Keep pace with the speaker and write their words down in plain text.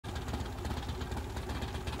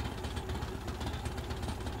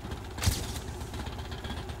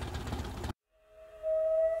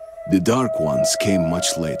The Dark Ones came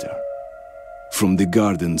much later, from the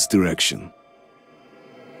garden's direction.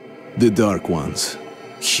 The Dark Ones,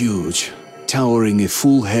 huge, towering a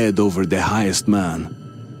full head over the highest man.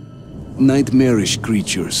 Nightmarish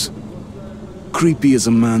creatures, creepy as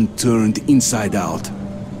a man turned inside out.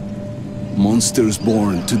 Monsters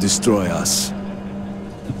born to destroy us.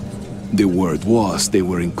 The word was they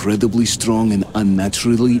were incredibly strong and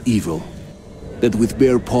unnaturally evil, that with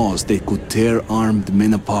bare paws they could tear armed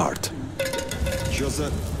men apart.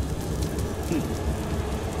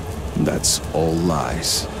 That's all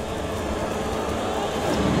lies.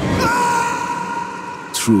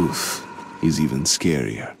 Truth is even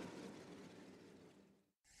scarier.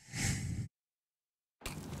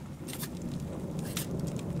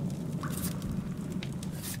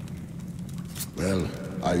 Well,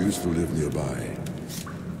 I used to live nearby.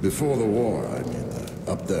 Before the war, I mean,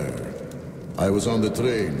 up there. I was on the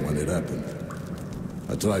train when it happened.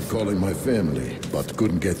 I tried calling my family, but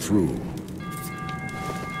couldn't get through.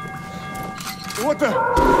 What the?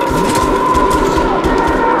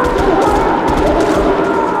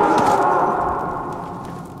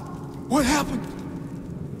 What happened?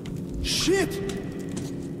 Shit!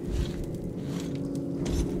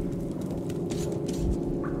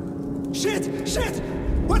 Shit! Shit!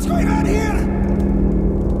 What's going on here?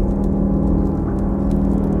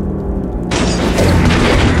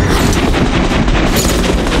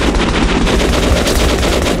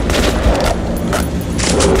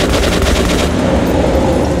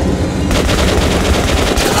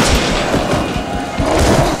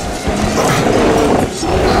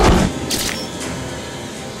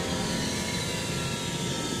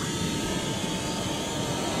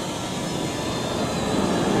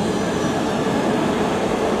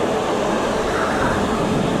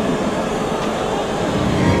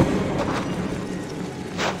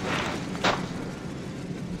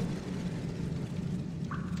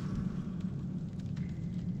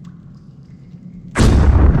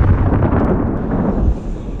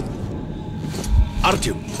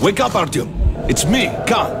 Artyom! Wake up, Artyom! It's me,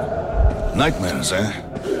 Khan! Nightmares, eh?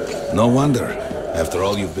 No wonder, after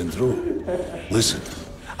all you've been through. Listen,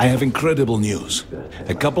 I have incredible news.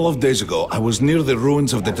 A couple of days ago, I was near the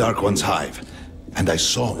ruins of the Dark One's hive, and I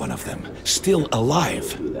saw one of them, still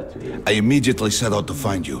alive. I immediately set out to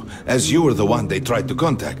find you, as you were the one they tried to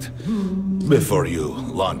contact, before you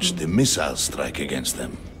launched the missile strike against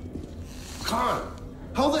them. Khan,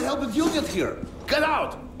 how the hell did you get here? Get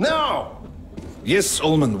out, now! Yes,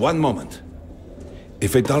 Ullman, one moment.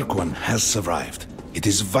 If a Dark One has survived, it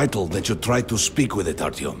is vital that you try to speak with it,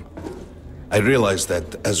 Artyom. I realize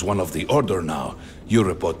that, as one of the Order now, you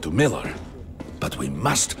report to Miller. But we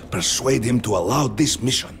must persuade him to allow this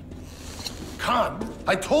mission. Khan,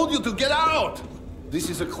 I told you to get out! This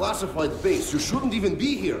is a classified base. You shouldn't even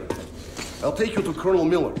be here. I'll take you to Colonel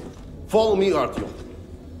Miller. Follow me, Artyom.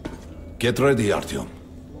 Get ready, Artyom.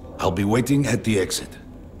 I'll be waiting at the exit.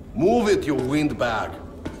 Move it, you windbag.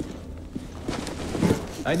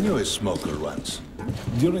 I knew a smoker once.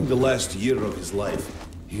 During the last year of his life,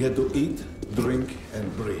 he had to eat, drink,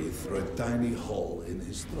 and breathe through a tiny hole in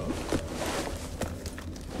his throat.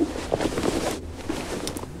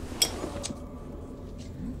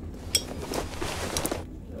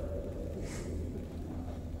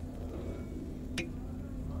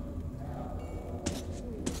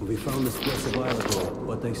 We found this place a while ago,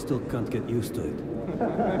 but I still can't get used to it.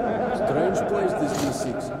 Strange place, this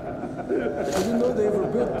D6. I didn't know they ever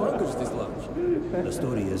built bunkers this large. The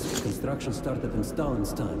story is, construction started in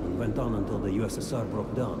Stalin's time and went on until the USSR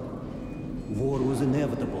broke down. War was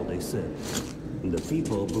inevitable, they said. The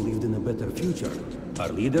people believed in a better future. Our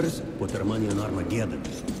leaders put their money on Armageddon.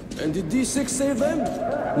 And did D6 save them?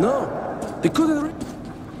 No. They couldn't...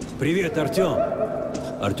 Привет, Artyom.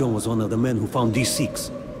 Artyom was one of the men who found D6.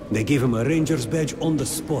 They gave him a ranger's badge on the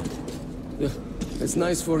spot. Yeah, it's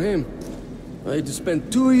nice for him. I had to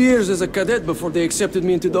spend 2 years as a cadet before they accepted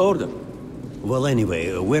me into the Order. Well,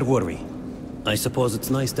 anyway, where were we? I suppose it's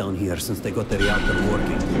nice down here since they got the reactor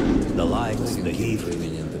working. The lights, the heat.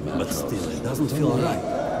 But still, it doesn't feel right.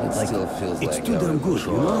 It still feels it's like too damn good,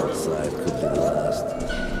 you know? Outside could be the last.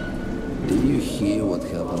 Did you hear what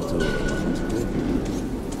happened to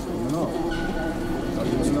No.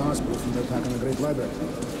 He was in the hospital from the attack on the Great Library.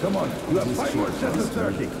 Come on, you have 5 more sets of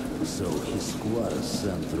 30. So his squad is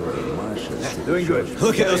sent through the marshes. Doing good.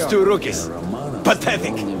 Look at those two rookies.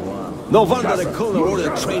 Pathetic. No wonder they call their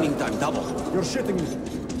order training time double. You're shitting me.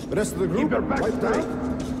 The rest of the group wiped out?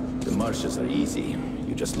 The marshes are easy.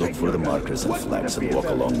 You just look for the markers and flags and walk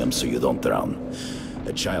along them so you don't drown.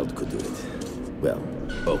 A child could do it. Well,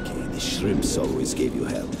 okay, the shrimps always gave you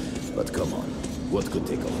hell. But come on, What could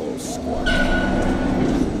take a whole squad?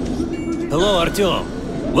 Hello, Artyom.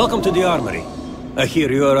 Welcome to the armory. I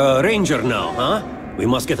hear you're a ranger now, huh? We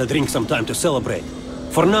must get a drink sometime to celebrate.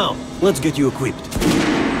 For now, let's get you equipped.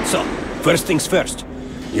 So, first things first.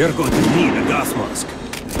 You're going to need a gas mask.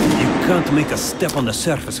 You can't make a step on the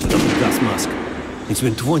surface without a gas mask. It's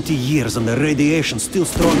been 20 years and the radiation's still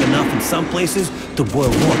strong enough in some places to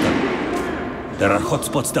boil water. There are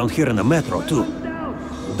hotspots down here in the metro, too.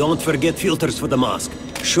 Don't forget filters for the mask.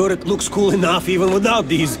 Sure, it looks cool enough even without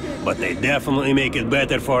these, but they definitely make it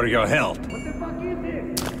better for your health.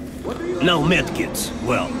 Now medkits.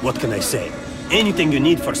 Well, what can I say? Anything you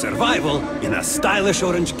need for survival in a stylish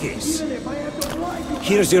orange case.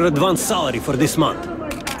 Here's your advance salary for this month.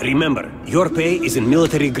 Remember, your pay is in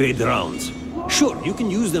military-grade rounds. Sure, you can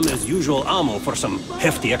use them as usual ammo for some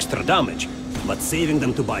hefty extra damage, but saving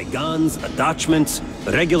them to buy guns, attachments,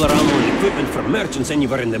 regular ammo and equipment from merchants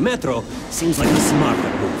anywhere in the metro seems like a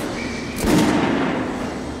smarter move.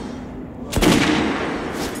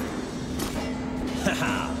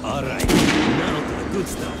 Haha, alright. Now to the good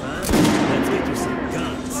stuff, huh? Let's get you some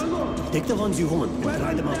guns. Take the ones you want and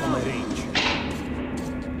try them out on my range.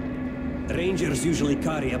 Rangers usually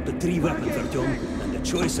carry up to 3 weapons, Artyom, and the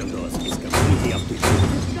choice of those is completely up to you.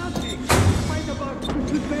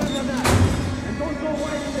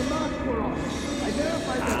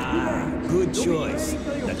 Ah, good choice.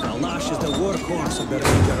 The Kalash is the workhorse of the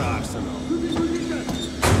Ranger arsenal.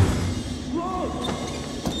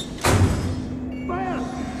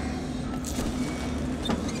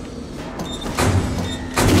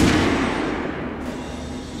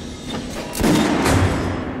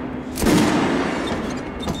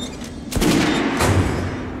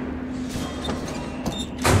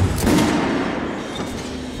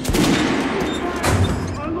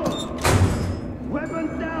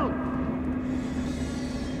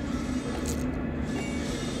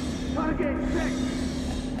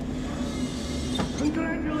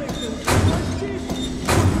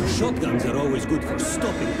 Shotguns are always good for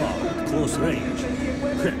stopping power at close range.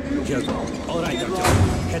 Just all right,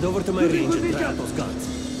 Artyom. Head over to my range and try out those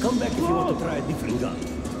guns. Come back if you want to try a different gun.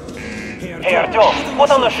 Hey, Artyom,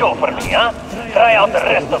 put on a show for me, huh? Try out the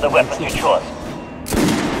rest of the weapons you chose.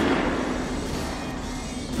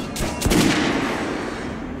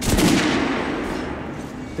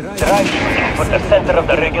 Try shooting for the center of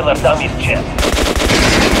the regular dummy's chest.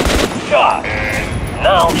 Sure.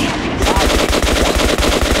 Now shoot.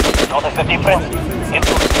 Notice the difference? It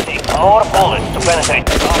will take more bullets to penetrate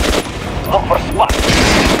the gun. Look for spots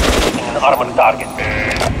in an armored target.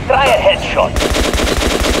 Try a headshot.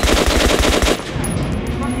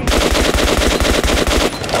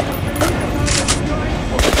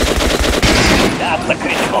 That's a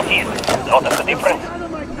critical hit. Notice the difference?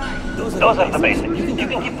 Those are the basics. You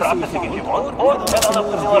can keep practicing if you want, or head on up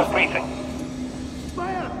to Miller's briefing.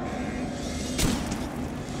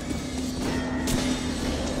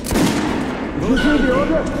 You see the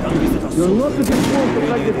order? You're not to be told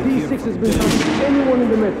like the D6 has been touching anyone in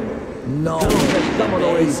the metro. No, the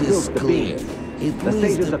base is clear. The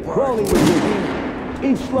stages are crawling with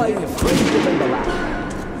you. Each flight crazier than the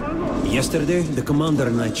last. Yesterday, the commander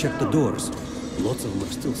and I checked the doors. Lots of them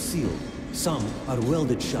are still sealed. Some are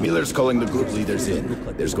welded shut. Miller's calling the group leaders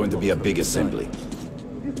in. There's going to be a big assembly.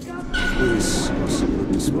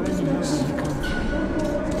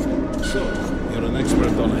 So, you're an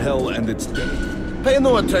expert on hell and its death. Pay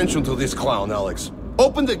no attention to this clown, Alex.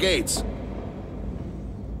 Open the gates.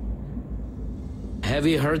 Have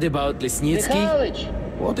you heard about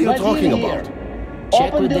Lesnitsky? What are you talking about?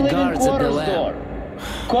 Check with the guards at the lab.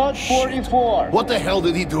 Code 44. What the hell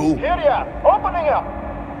did he do? Here ya! Opening up!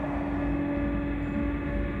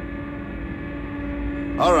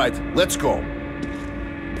 All right, let's go.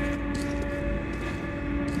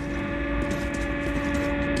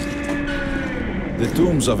 The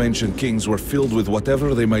tombs of ancient kings were filled with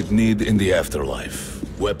whatever they might need in the afterlife.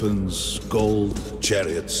 Weapons, gold,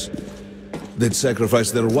 chariots. They'd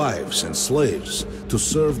sacrifice their wives and slaves to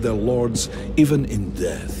serve their lords even in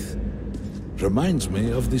death. Reminds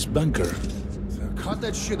me of this bunker. Cut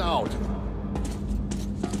that shit out.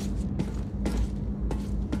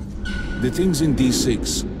 The things in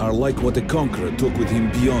D6 are like what the Conqueror took with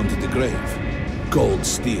him beyond the grave. Gold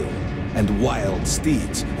steel, and wild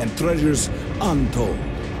steeds, and treasures untold.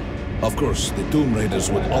 Of course, the Tomb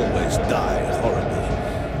Raiders would always die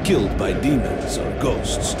horribly, killed by demons or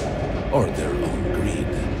ghosts, or their own greed.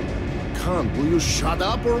 Khan, will you shut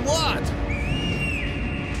up or what?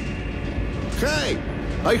 Hey,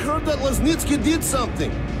 I heard that Lesnitsky did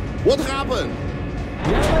something. What happened?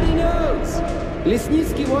 Nobody knows.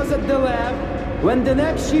 Lesnitsky was at the lab, When the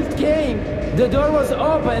next shift came, the door was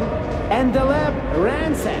open and the lab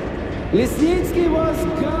ransacked. Lesnitsky was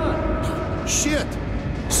gone. Shit!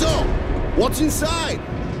 So, what's inside?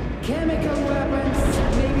 Chemical weapons,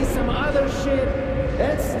 maybe some other shit.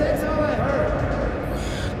 That's all I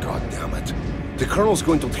heard. God damn it. The Colonel's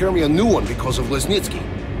going to tear me a new one because of Lesnitsky.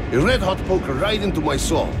 A red-hot poker right into my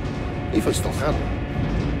soul. If I still have it.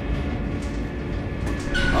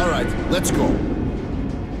 Alright, let's go.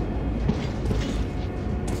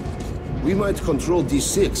 We might control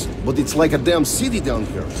D6, but it's like a damn city down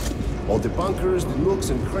here. All the bunkers, the nooks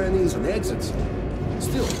and crannies and exits.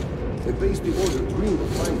 Still, a base the Order dreamed of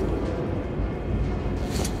finding.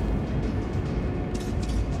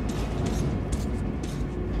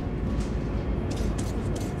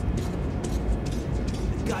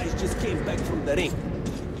 Guys just came back from the ring.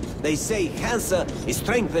 They say Hansa is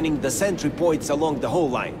strengthening the sentry points along the whole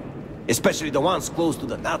line, especially the ones close to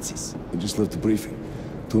the Nazis. We just left the briefing.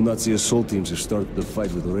 2 Nazi assault teams have started the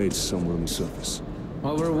fight with the raids somewhere on the surface.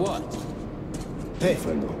 Over what? Hey,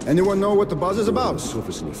 anyone know what the buzz is about?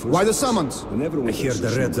 Why the summons? I hear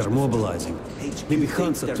the Reds are mobilizing. Maybe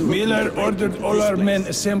Hansa too. Miller ordered all our men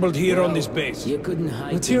assembled here on this base. You couldn't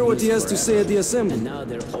hide. Let's hear what he has to say at the assembly. And now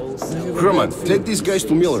they're all Herman, take these guys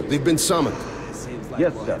to Miller. They've been summoned.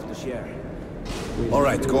 Yes, sir.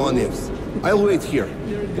 Alright, go on in. I'll wait here.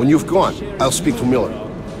 When you've gone, I'll speak to Miller.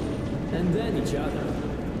 And then each other.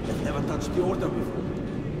 They've never touched the Order before.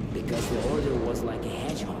 Because the Order was like a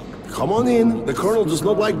hedgehog. Come on in. The Colonel does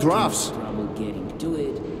not like drafts. Trouble getting to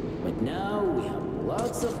it. But now we have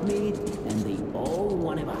lots of meat and they all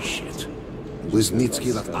want about Shit.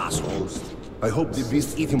 Lesnitsky, that asshole. I hope the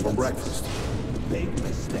beast eat him for breakfast. Big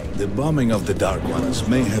mistake. The bombing of the Dark Ones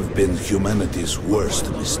may have been humanity's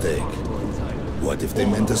worst mistake. What if they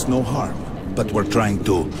meant us no harm, but were trying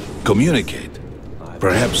to communicate?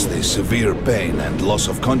 Perhaps the severe pain and loss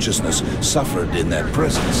of consciousness suffered in their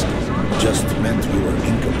presence just meant we were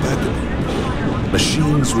incompatible.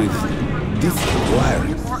 Machines with different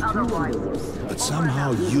wiring. But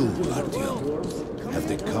somehow you, Artyom, have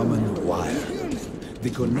the common wire. The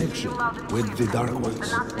connection with the Dark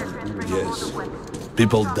Ones. Yes.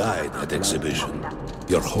 People died at exhibition.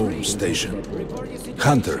 Your home station.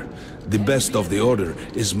 Hunter, the best of the Order,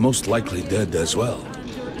 is most likely dead as well.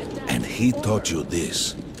 And he taught you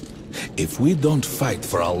this. If we don't fight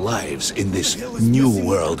for our lives in this new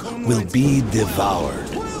world, we'll be devoured.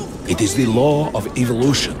 It is the law of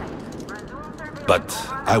evolution. But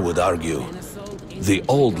I would argue, the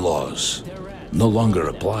old laws no longer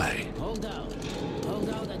apply.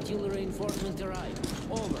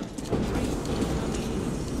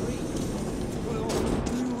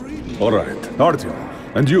 All right, Artyom,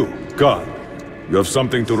 and you, Khan, you have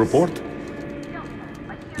something to report?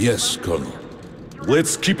 Yes, Colonel.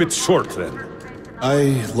 Let's keep it short, then.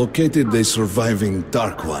 I located the surviving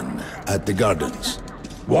Dark One at the gardens.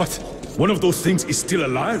 What? One of those things is still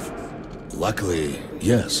alive? Luckily,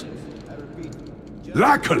 yes.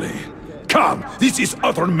 Luckily? Come, this is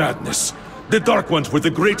utter madness. The Dark Ones were the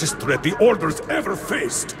greatest threat the Order's ever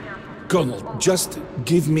faced. Colonel, just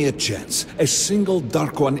give me a chance. A single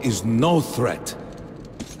Dark One is no threat.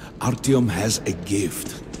 Artyom has a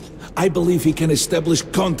gift. I believe he can establish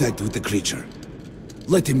contact with the creature.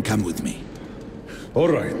 Let him come with me. All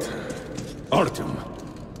right. Artyom,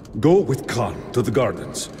 go with Khan to the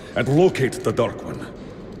gardens and locate the Dark One.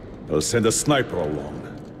 I'll send a sniper along.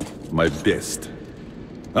 My best.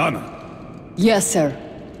 Anna. Yes, sir.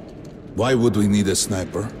 Why would we need a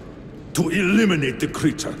sniper? To eliminate the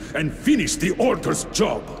creature and finish the Order's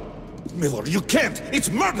job. Miller, you can't! It's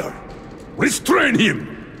murder! Restrain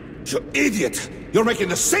him! You idiot! You're making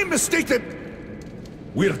the same mistake that...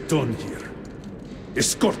 We're done here.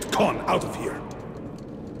 Escort Khan out of here.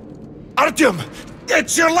 Artyom!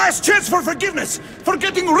 It's your last chance for forgiveness! For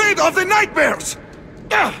getting rid of the nightmares!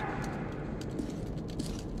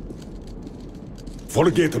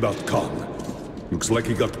 Forget about Khan. Looks like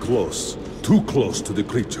he got close. Too close to the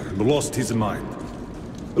creature and lost his mind.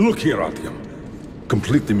 Look here, Artyom.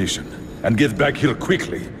 Complete the mission and get back here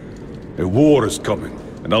quickly. A war is coming,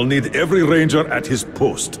 and I'll need every ranger at his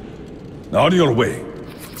post. On your way.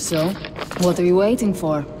 So, what are you waiting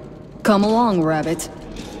for? Come along, Rabbit.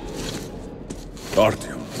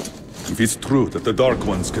 Artyom, if it's true that the Dark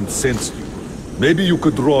Ones can sense you, maybe you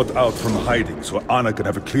could draw it out from hiding so Anna can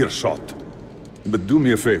have a clear shot. But do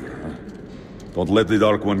me a favor, huh? Don't let the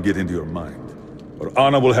Dark One get into your mind, or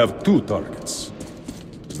Anna will have 2 targets.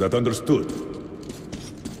 Is that understood?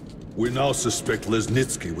 We now suspect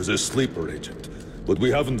Lesnitsky was a sleeper agent, but we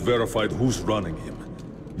haven't verified who's running him.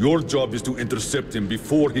 Your job is to intercept him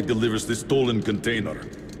before he delivers the stolen container.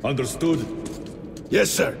 Understood? Yes,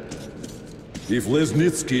 sir. If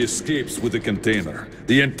Lesnitsky escapes with the container,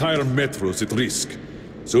 the entire metro's at risk.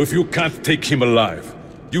 So if you can't take him alive,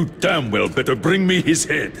 you damn well better bring me his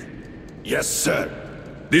head. Yes, sir.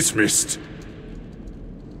 Dismissed.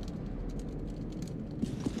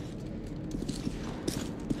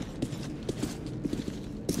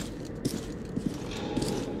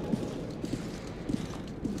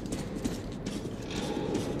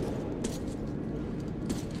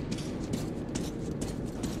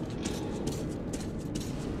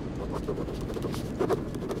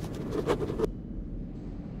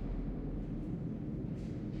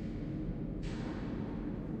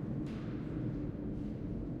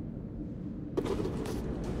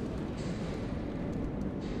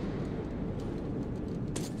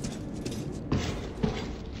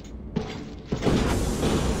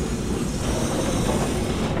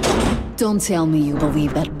 Don't tell me you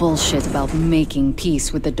believe that bullshit about making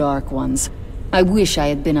peace with the Dark Ones. I wish I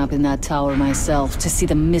had been up in that tower myself to see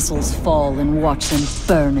the missiles fall and watch them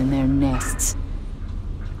burn in their nests.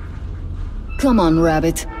 Come on,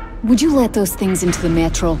 Rabbit. Would you let those things into the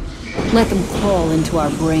metro? Let them crawl into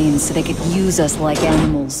our brains so they could use us like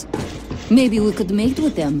animals. Maybe we could mate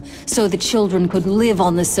with them, so the children could live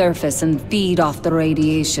on the surface and feed off the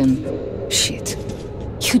radiation. Shit.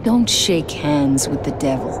 You don't shake hands with the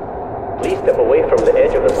devil. Please step away from the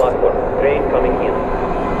edge of the platform. Train coming in.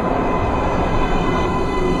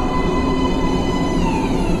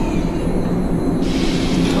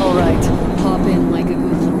 All right, hop in like a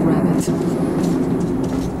good little rabbit.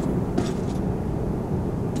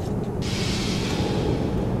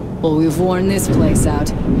 Well, we've worn this place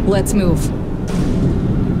out. Let's move.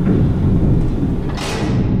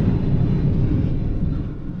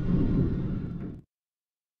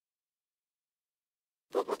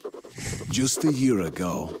 Just a year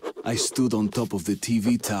ago, I stood on top of the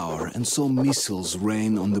TV tower and saw missiles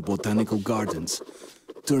rain on the botanical gardens,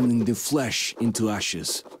 turning the flesh into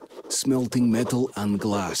ashes, smelting metal and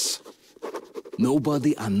glass.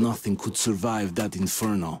 Nobody and nothing could survive that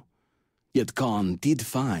inferno. Yet Khan did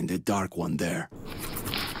find a Dark One there.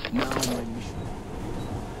 Now my mission...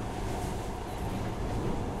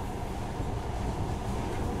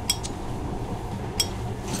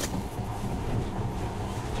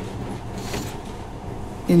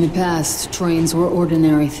 In the past, trains were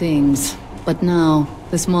ordinary things. But now,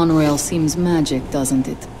 this monorail seems magic, doesn't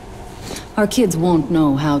it? Our kids won't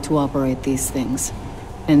know how to operate these things.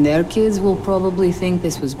 And their kids will probably think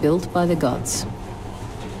this was built by the gods.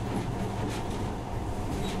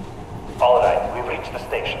 Alright, we've reached the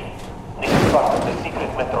station. This is part of the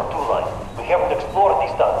secret Metro 2 line. We haven't explored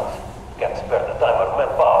these tunnels. Can't spare the time or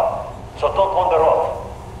manpower. So don't wander off.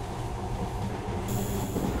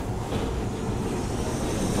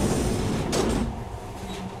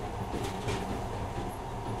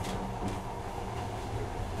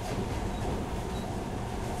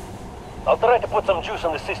 I'll try to put some juice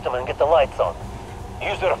on the system and get the lights on.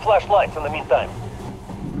 Use your flashlights in the meantime.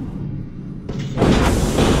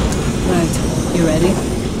 Right. You ready?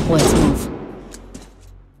 Let's move.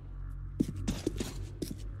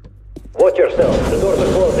 Watch yourself. The doors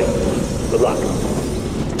are closing. Good luck.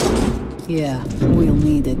 Yeah, we'll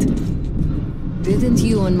need it. Didn't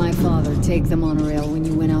you and my father take the monorail when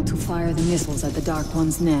you went out to fire the missiles at the Dark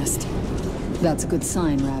One's nest? That's a good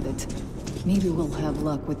sign, Rabbit. Maybe we'll have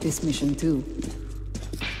luck with this mission, too.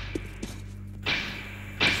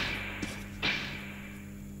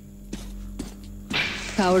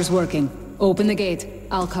 Power's working. Open the gate.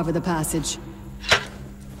 I'll cover the passage.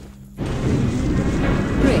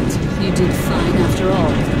 Great. You did fine after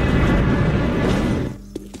all.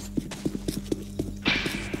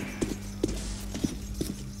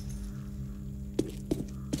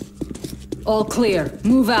 All clear.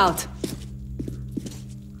 Move out.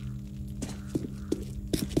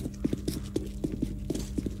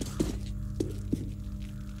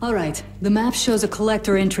 All right, the map shows a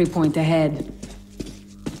collector entry point ahead.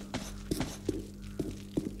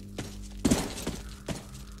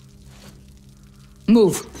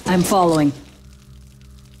 Move. I'm following.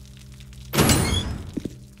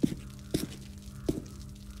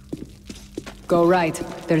 Go right.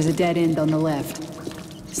 There's a dead end on the left.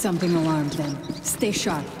 Something alarmed them. Stay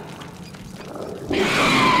sharp.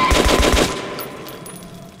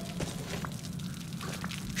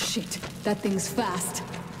 Shit, that thing's fast.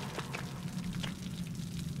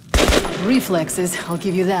 Reflexes, I'll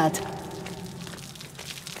give you that.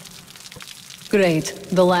 Great,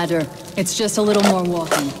 the ladder. It's just a little more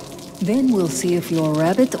walking. Then we'll see if you're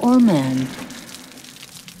rabbit or man.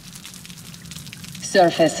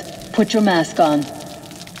 Surface, put your mask on.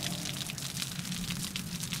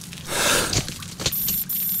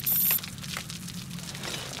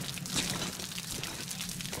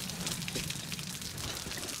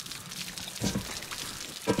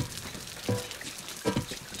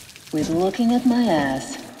 With looking at my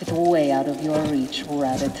ass, it's way out of your reach,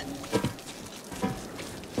 rabbit.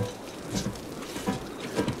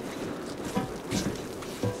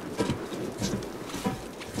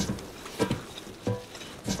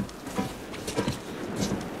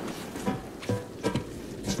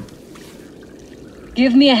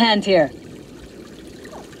 Give me a hand here.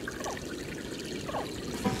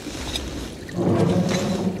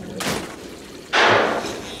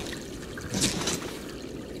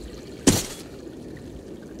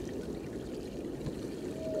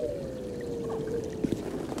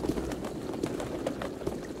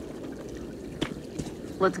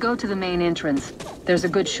 Let's go to the main entrance. There's a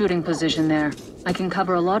good shooting position there. I can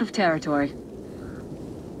cover a lot of territory.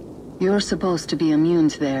 You're supposed to be immune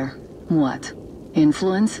to there. What?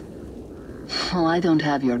 Influence? Well, I don't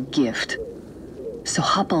have your gift. So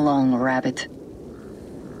hop along, rabbit.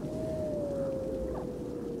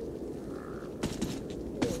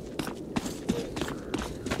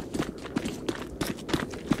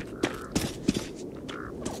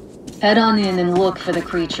 Head on in and look for the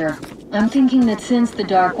creature. I'm thinking that since the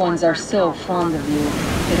Dark Ones are so fond of you,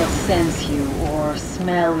 it'll sense you, or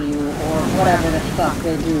smell you, or whatever the fuck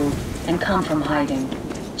they do, and come from hiding.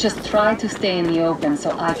 Just try to stay in the open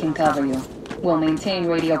so I can cover you. We'll maintain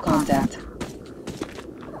radio contact.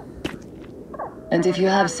 And if you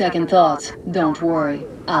have second thoughts, don't worry,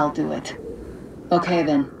 I'll do it. Okay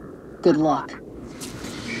then, good luck.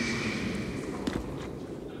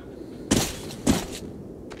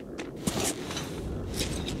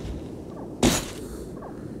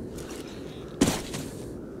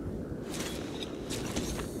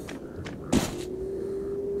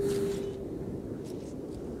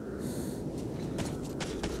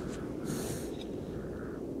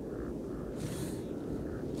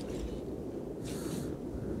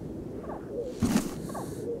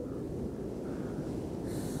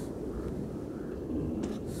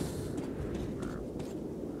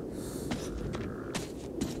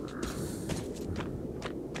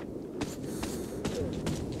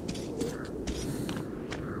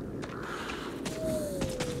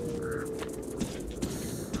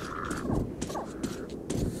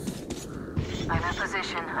 I'm in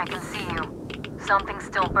position. I can see you. Something's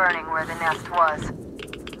still burning where the nest was.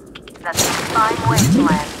 That's a fine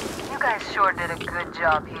wasteland. You guys sure did a good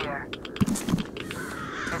job here.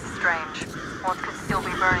 It's strange. What could still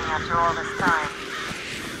be burning after all this time?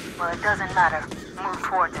 Well, it doesn't matter. Move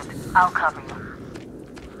towards it. I'll cover you.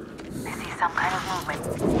 I see some kind of movement.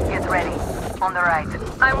 Get ready. On the right.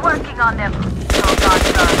 I'm working on them. Oh god,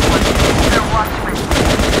 they're watchmen.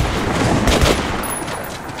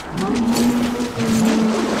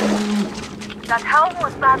 That helm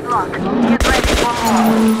was bad luck. Get ready for more.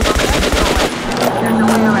 Okay, there's a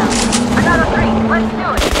way around. Another 3. Let's do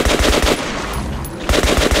it.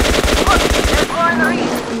 Look, there's more in the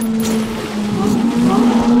east.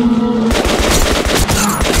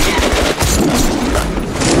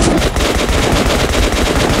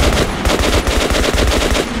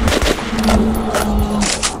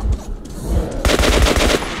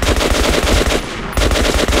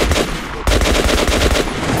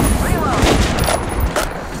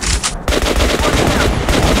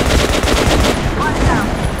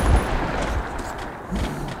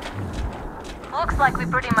 Like we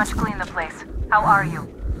pretty much cleaned the place. How are you?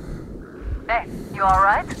 Hey, you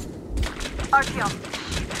alright? Artyom,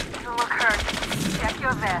 you look hurt. Check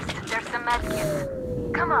your vest. There's some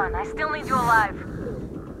medkits. Come on, I still need you alive.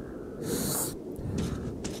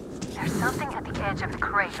 There's something at the edge of the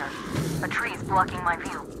crater. A tree's blocking my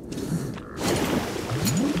view.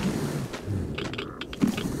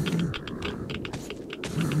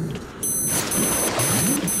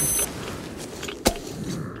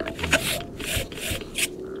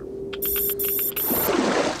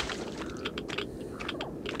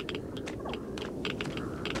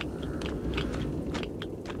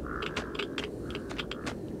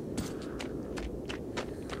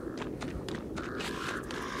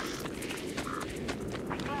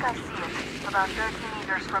 I see it. About 30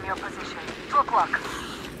 meters from your position. 2 o'clock.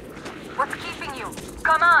 What's keeping you?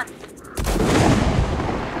 Come on!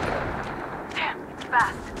 Damn, it's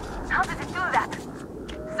fast. How did it do that?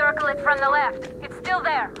 Circle it from the left. It's still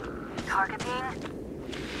there. Targeting.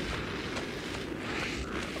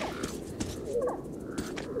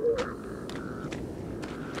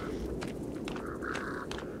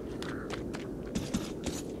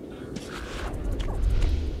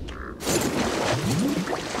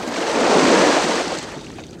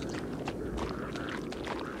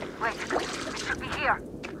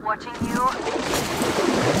 Watching you.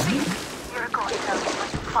 You're going to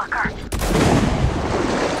fucker.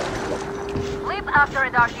 Leap after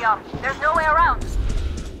it, Artyom. There's no way around.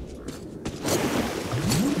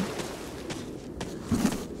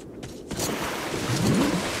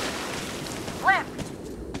 Left.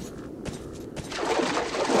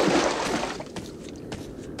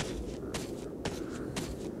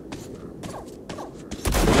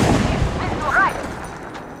 This to right.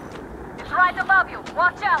 It's right above you.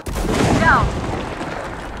 Watch out. Down.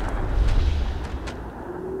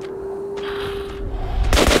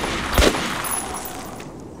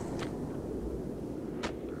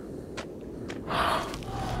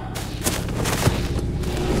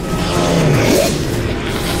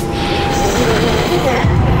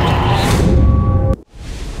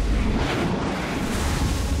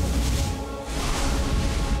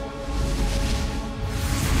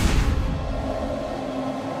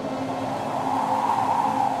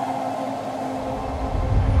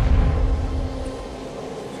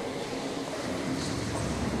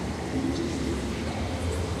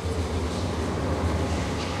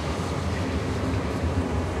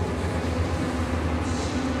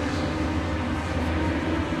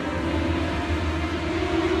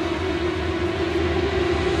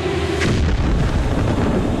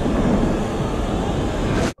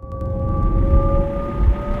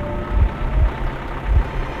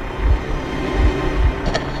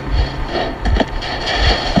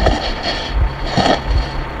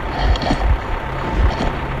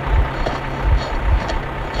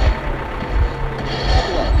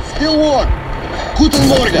 Guten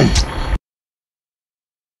Morgen!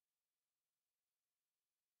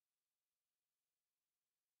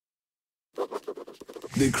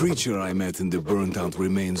 The creature I met in the burnt-out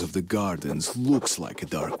remains of the gardens looks like a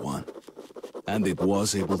Dark One. And it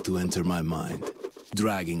was able to enter my mind,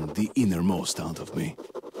 dragging the innermost out of me.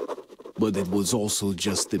 But it was also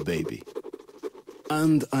just a baby.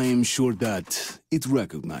 And I am sure that it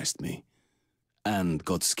recognized me. And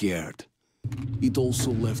got scared. It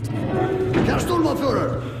also left me... Herr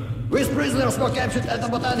Sturmbannführer! These prisoners were captured at the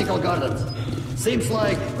botanical gardens. Seems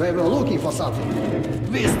like they were looking for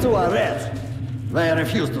something. These two are red. They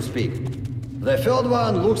refuse to speak. The third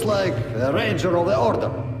one looks like a ranger of the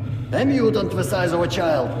order. A mutant the size of a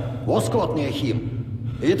child was caught near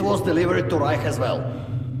him. It was delivered to Reich as well.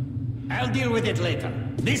 I'll deal with it later.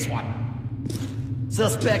 This one.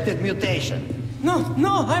 Suspected mutation. No,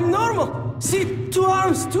 I'm normal. See, 2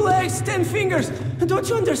 arms, 2 legs, 10 fingers. Don't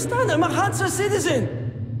you understand? I'm a Hansa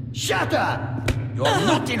citizen. Shut up! You're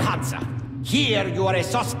not in Hansa. Here you are a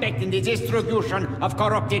suspect in the distribution of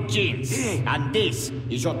corrupted genes. And this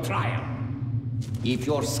is your trial. If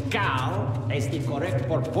your skull has the correct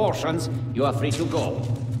proportions, you are free to go.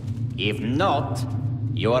 If not,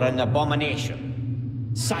 you are an abomination.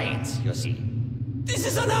 Science, you see. This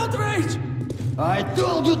is an outrage! I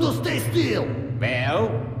told you to stay still! Well?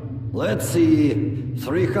 Let's see...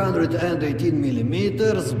 318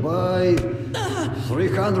 millimeters by...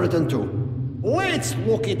 302. Let's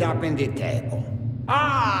look it up in the table.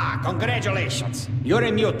 Ah, congratulations. You're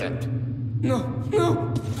a mutant. No,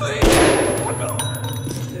 please!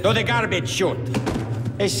 To the garbage chute.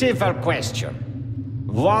 A simple question.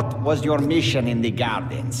 What was your mission in the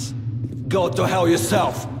gardens? Go to hell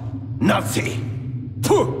yourself, Nazi!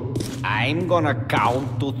 Pooh. I'm gonna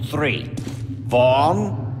count to 3.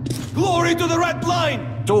 1... Glory to the Red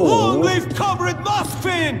Line! 2... Long live Comrade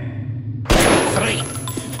Moskvin! 3...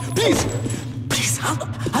 Please,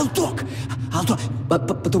 I'll talk.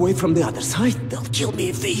 But away from the other side. They'll kill me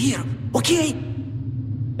if they hear, okay?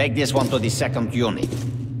 Take this one to the 2nd unit.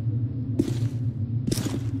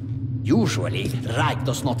 Usually, Reich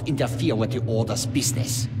does not interfere with the Order's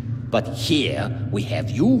business. But here, we have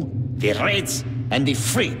you, the Reds, and the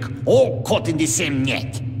Freak, all caught in the same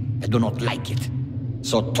net. I do not like it.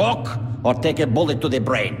 So talk, or take a bullet to the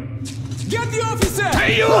brain. Get the officer!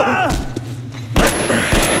 Hey, you!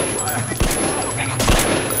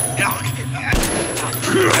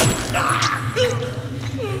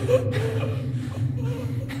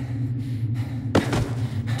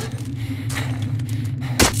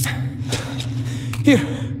 Here.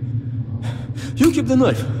 You keep the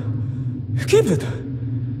knife. Keep it.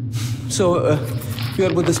 So,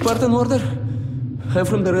 you're with the Spartan Order? I'm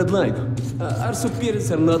from the Red Line. Our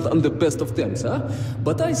superiors are not on the best of terms, huh?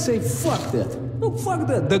 But I say fuck that. No, fuck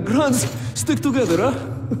that. The Grunts stick together, huh?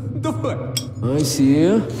 Давай. I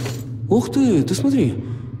see. Ух ты смотри.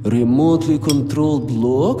 Remotely controlled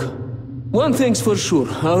block. One thing's for sure.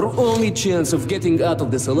 Our only chance of getting out of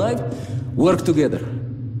this alive, work together.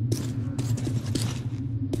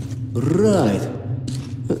 Right.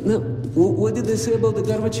 Now, what did they say about the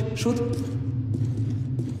garbage chute?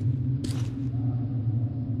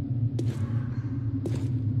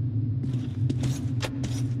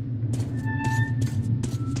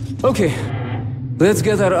 Okay, let's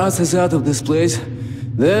get our asses out of this place.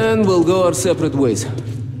 Then we'll go our separate ways.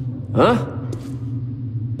 Huh?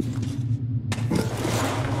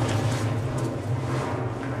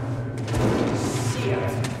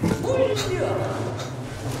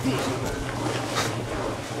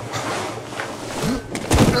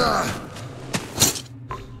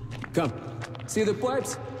 Come. See the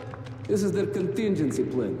pipes? This is their contingency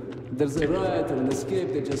plan. There's a riot or an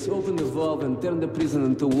escape, they just open the valve and turn the prison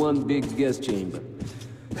into one big gas chamber.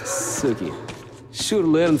 Suki. Sure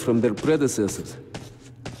learned from their predecessors.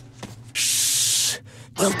 Shh!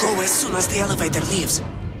 We'll go as soon as the elevator leaves.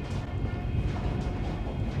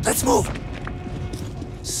 Let's move!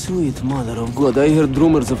 Sweet mother of God, I heard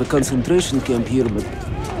rumors of a concentration camp here, but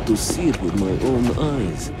to see it with my own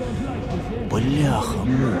eyes...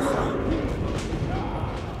 Бляха-муха.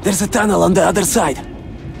 There's a tunnel on the other side.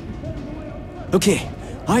 Okay,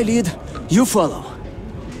 I lead, you follow.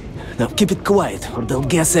 Now keep it quiet, or they'll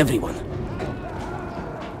gas everyone.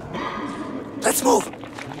 Let's move!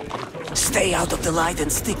 Stay out of the light and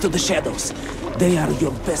stick to the shadows. They are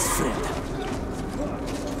your best friend.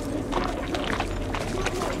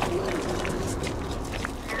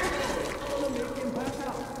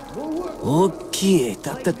 Okay,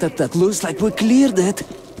 tak. Looks like we cleared it.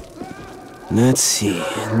 Let's see.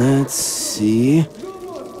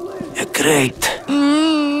 Great.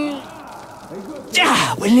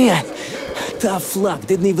 Блин! Tough luck,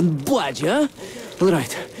 didn't even budge, huh?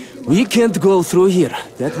 Alright, we can't go through here,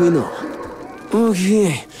 that we know.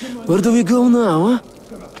 Okay, where do we go now, huh?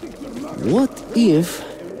 What if...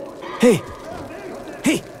 Hey!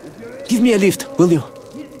 Give me a lift, will you?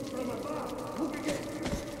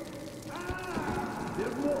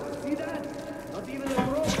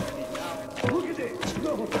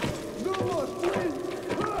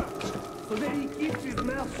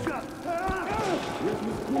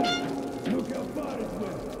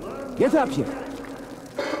 Get up here.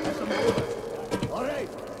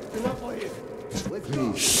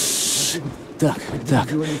 Duck.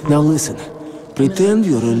 Now listen. Pretend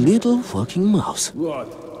you're a little fucking mouse.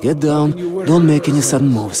 Get down. Don't make any sudden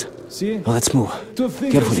moves. Now let's move.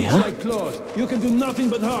 Carefully, huh? You can do nothing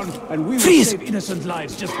but harm, and we will save innocent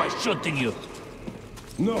lives just by shooting you.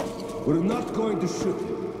 No, we're not going to shoot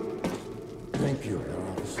you. Thank you,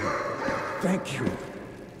 officer. Thank you.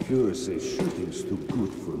 Führer says shooting's too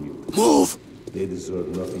good for mutants. Move! They deserve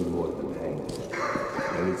nothing more than hanging.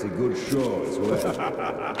 And it's a good show as well.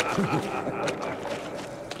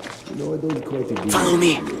 You know, I don't quite agree. Follow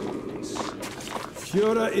me!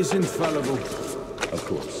 Führer is infallible. Of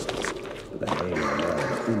course. But the hanging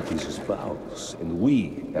man empties his bowels, and we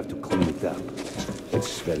have to clean it up.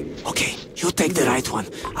 It's very... Okay, you take the right one,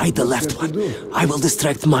 I the left one. I will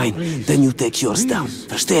distract mine, then you take yours down.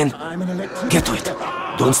 Understand? Get to it.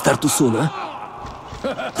 Don't start too soon, huh?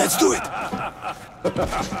 Let's do it!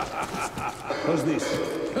 How's this?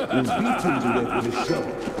 We'll beat him to death with a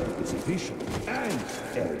shovel. It's efficient and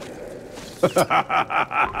arrogant.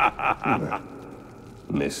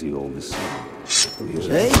 Messy all the same.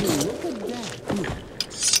 Hey!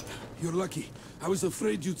 You're lucky. I was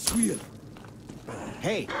afraid you'd squeal.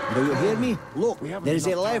 Hey, do you hear me? Look, there's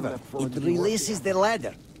a lever. It releases the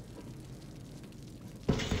ladder.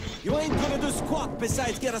 You ain't gonna do squat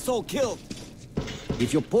besides get us all killed.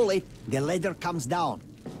 If you pull it, the ladder comes down.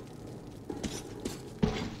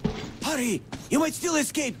 Hurry! You might still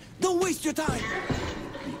escape! Don't waste your time!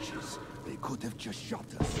 Bitches. They could have just shot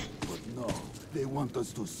us. But no, they want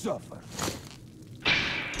us to suffer.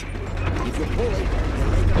 If you pull it, the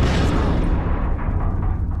ladder comes down.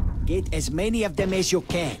 Get as many of them as you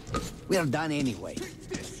can. We're done anyway.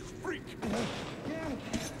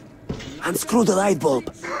 Unscrew the light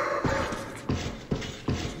bulb.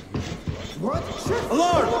 What?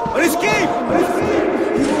 Alarm! An escape! An escape!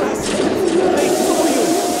 You they saw you!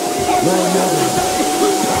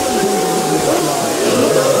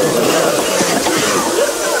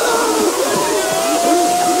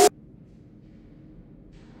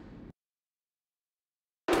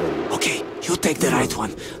 Okay, you take the right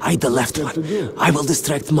one, I the left one. I will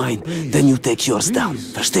distract mine, then you take yours down.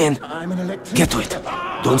 Understand? Get to it.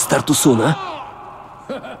 Don't start too soon, huh?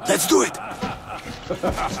 Let's do it!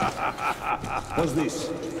 How's this?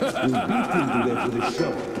 We'll beat him to death with a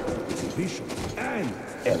shovel. It's efficient and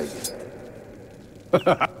elegant. Oh,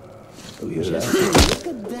 you hear that? Look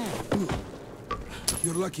at that.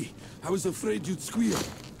 You're lucky. I was afraid you'd squeal.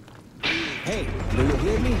 Hey, do you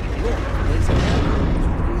hear me? Look, there's a lever.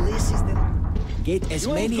 It releases the... Get as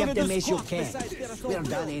many of them as you can. We're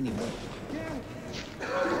done anyway.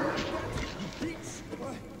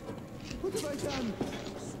 What have I done?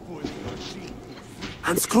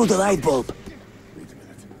 Unscrew the light bulb.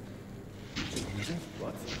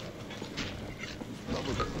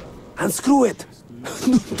 Unscrew it.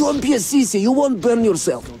 Don't be a sissy, you won't burn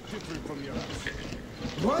yourself.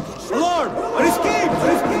 What? Lord! An escape! An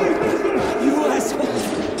escape! You assholes!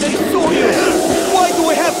 They saw you! Why do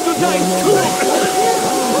we have to die too?